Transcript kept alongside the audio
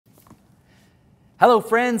Hello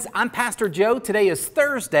friends, I'm Pastor Joe. Today is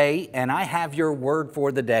Thursday and I have your word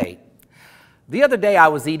for the day. The other day I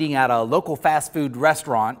was eating at a local fast food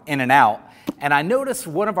restaurant, In-N-Out, and I noticed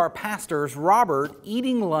one of our pastors, Robert,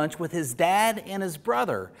 eating lunch with his dad and his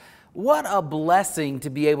brother. What a blessing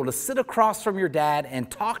to be able to sit across from your dad and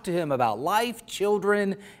talk to him about life,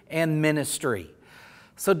 children, and ministry.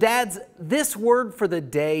 So dads, this word for the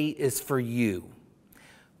day is for you.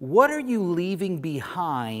 What are you leaving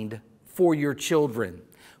behind for your children?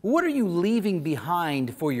 What are you leaving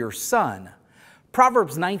behind for your son?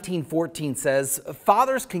 Proverbs 19:14 says,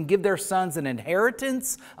 fathers can give their sons an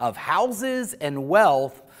inheritance of houses and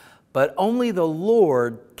wealth, but only the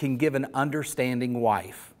Lord can give an understanding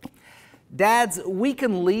wife. Dads, we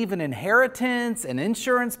can leave an inheritance, an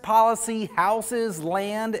insurance policy, houses,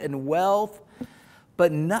 land, and wealth,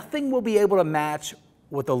 but nothing will be able to match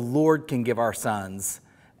what the Lord can give our sons,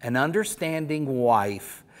 an understanding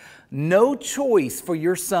wife. No choice for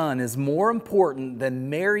your son is more important than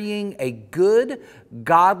marrying a good,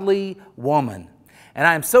 godly woman. And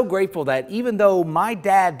I'm so grateful that even though my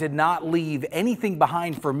dad did not leave anything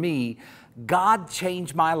behind for me, God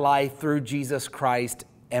changed my life through Jesus Christ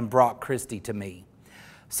and brought Christy to me.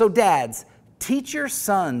 So dads, teach your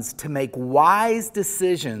sons to make wise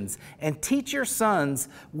decisions and teach your sons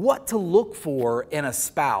what to look for in a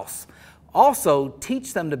spouse. Also,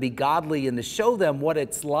 teach them to be godly and to show them what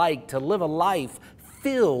it's like to live a life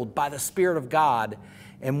filled by the Spirit of God.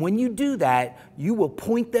 And when you do that, you will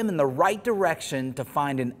point them in the right direction to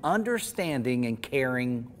find an understanding and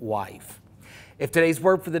caring wife. If today's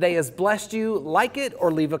word for the day has blessed you, like it or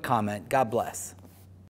leave a comment. God bless.